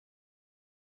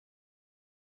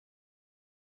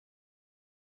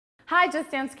Hi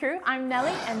Just Dance crew, I'm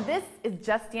Nelly and this is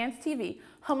Just Dance TV,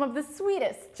 home of the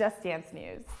sweetest Just Dance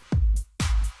news.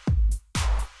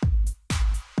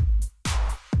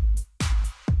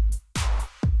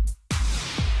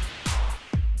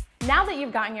 Now that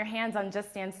you've gotten your hands on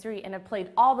Just Dance 3 and have played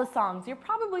all the songs, you're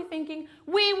probably thinking,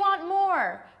 we want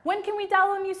more! When can we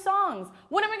download new songs?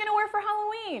 What am I gonna wear for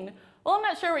Halloween? Well, I'm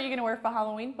not sure what you're gonna wear for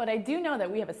Halloween, but I do know that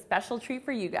we have a special treat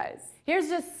for you guys. Here's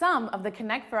just some of the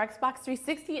Connect for Xbox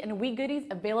 360 and Wii goodies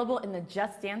available in the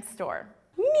Just Dance store.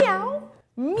 Meow!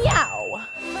 Meow!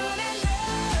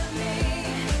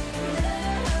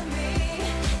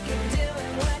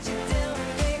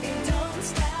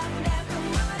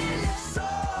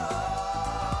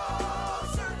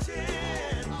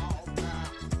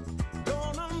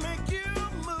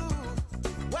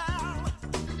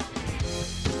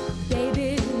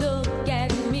 Baby, look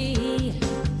at me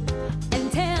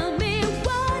and tell me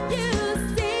what you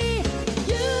see.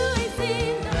 You ain't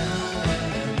seen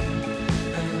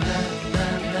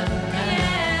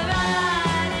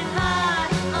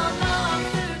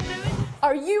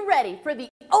Are you ready for the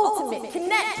ultimate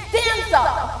Connect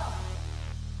dance-off?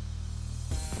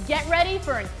 Get ready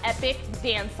for an epic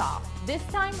dance-off, this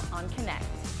time on Connect.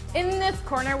 In this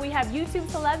corner, we have YouTube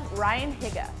celeb Ryan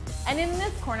Higa. And in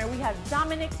this corner, we have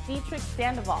Dominic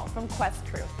Sandoval from Quest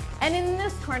Crew. And in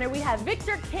this corner, we have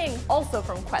Victor King, also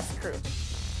from Quest Crew.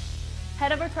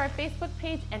 Head over to our Facebook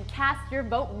page and cast your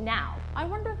vote now. I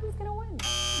wonder who's gonna win.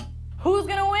 Who's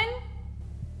gonna win?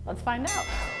 Let's find out.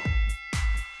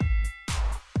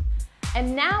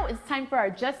 And now it's time for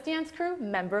our Just Dance Crew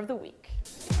Member of the Week.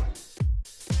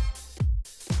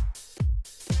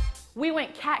 We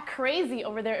went cat crazy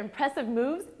over their impressive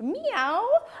moves, meow,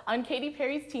 on Katy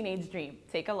Perry's Teenage Dream.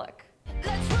 Take a look.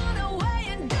 Let's run away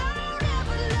and don't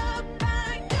ever look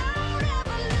back, don't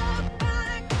ever look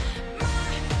back. My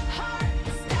heart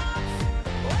stops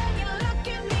when you look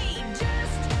at me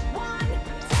just one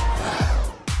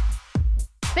time.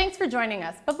 Thanks for joining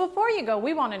us, but before you go,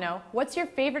 we want to know, what's your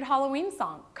favorite Halloween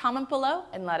song? Comment below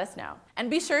and let us know. And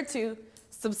be sure to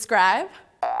subscribe.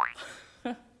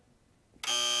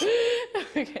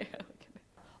 Okay.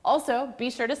 Also, be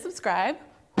sure to subscribe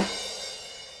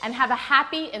and have a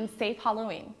happy and safe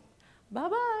Halloween.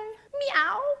 Bye-bye.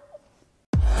 Meow.